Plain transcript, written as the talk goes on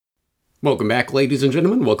Welcome back, ladies and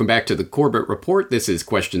gentlemen. Welcome back to the Corbett Report. This is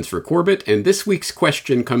Questions for Corbett, and this week's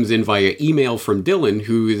question comes in via email from Dylan,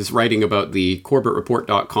 who is writing about the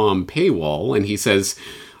CorbettReport.com paywall, and he says,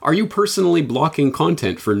 are you personally blocking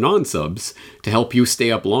content for non-subs to help you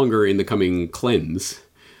stay up longer in the coming cleanse?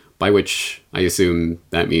 By which I assume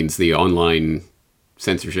that means the online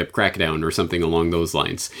censorship crackdown or something along those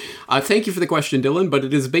lines. Thank you for the question, Dylan, but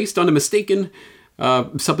it is based on a mistaken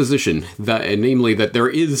supposition, namely that there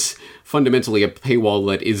is fundamentally a paywall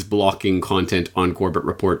that is blocking content on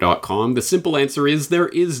CorbettReport.com. The simple answer is there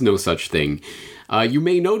is no such thing. You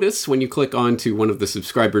may notice when you click onto one of the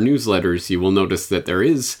subscriber newsletters, you will notice that there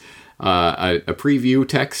is a preview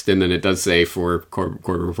text, and then it does say for Corbett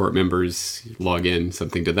Report members, log in,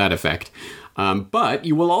 something to that effect. But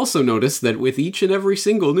you will also notice that with each and every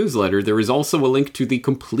single newsletter, there is also a link to the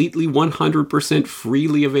completely 100%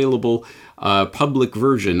 freely available public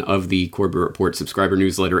version of the Corbett Report subscriber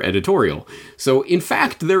newsletter editorial. So, in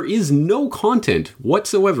fact, there is no content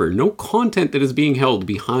whatsoever, no content that is being held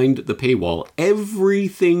behind the paywall.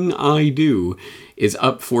 Everything I do is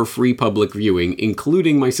up for free public viewing,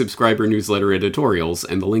 including my subscriber newsletter editorials,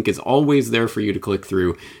 and the link is always there for you to click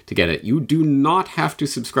through to get it. You do not have to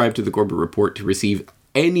subscribe to the Corbett Report to receive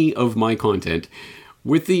any of my content,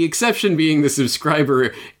 with the exception being the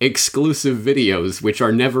subscriber exclusive videos, which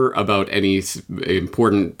are never about any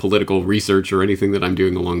important political research or anything that I'm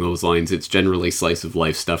doing along those lines. It's generally slice of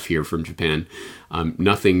life stuff here from Japan.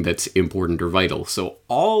 Nothing that's important or vital. So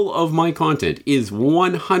all of my content is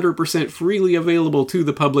 100% freely available to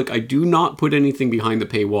the public. I do not put anything behind the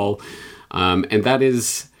paywall. And that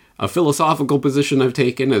is a philosophical position I've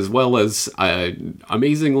taken, as well as,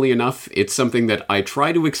 amazingly enough, it's something that I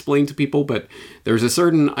try to explain to people, but there's a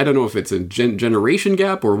certain, I don't know if it's a generation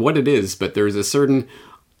gap or what it is, but there's a certain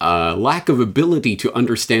lack of ability to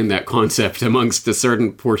understand that concept amongst a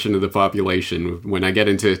certain portion of the population when I get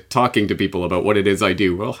into talking to people about what it is I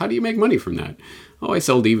do. Well, how do you make money from that? Oh, I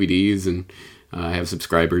sell DVDs and I have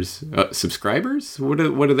subscribers. Subscribers? What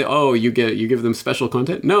are they? Oh, you give them special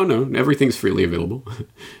content? No, everything's freely available.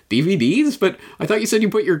 DVDs? But I thought you said you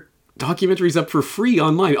put your documentaries up for free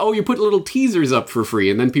online. Oh, you put little teasers up for free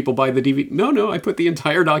and then people buy the DVD. No, I put the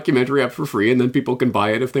entire documentary up for free and then people can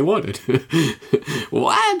buy it if they want it.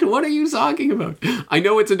 What? What are you talking about? I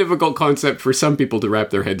know it's a difficult concept for some people to wrap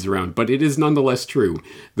their heads around, but it is nonetheless true.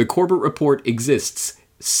 The Corbett Report exists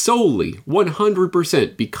solely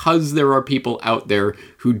 100% because there are people out there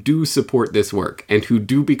who do support this work and who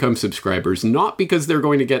do become subscribers, not because they're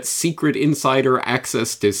going to get secret insider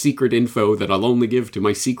access to secret info that I'll only give to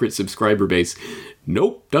my secret subscriber base.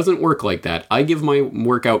 Nope, doesn't work like that. I give my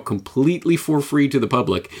work out completely for free to the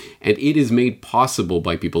public, and it is made possible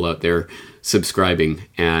by people out there subscribing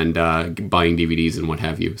and buying DVDs and what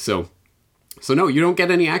have you. So no, you don't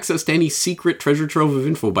get any access to any secret treasure trove of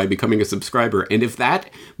info by becoming a subscriber. And if that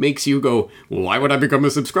makes you go, well, why would I become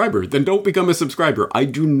a subscriber? Then don't become a subscriber. I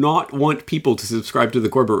do not want people to subscribe to the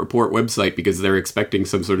Corbett Report website because they're expecting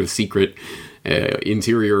some sort of secret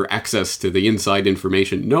interior access to the inside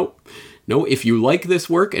information. No, if you like this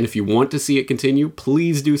work and if you want to see it continue,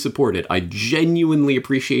 please do support it. I genuinely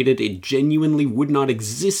appreciate it. It genuinely would not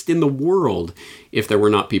exist in the world if there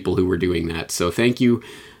were not people who were doing that. So thank you.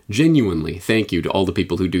 Genuinely, thank you to all the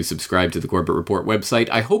people who do subscribe to the Corbett Report website.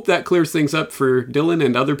 I hope that clears things up for Dylan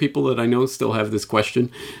and other people that I know still have this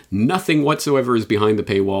question. Nothing whatsoever is behind the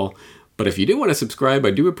paywall. But if you do want to subscribe,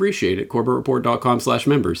 I do appreciate it.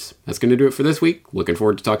 CorbettReport.com/members. That's going to do it for this week. Looking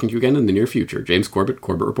forward to talking to you again in the near future. James Corbett,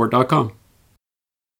 CorbettReport.com.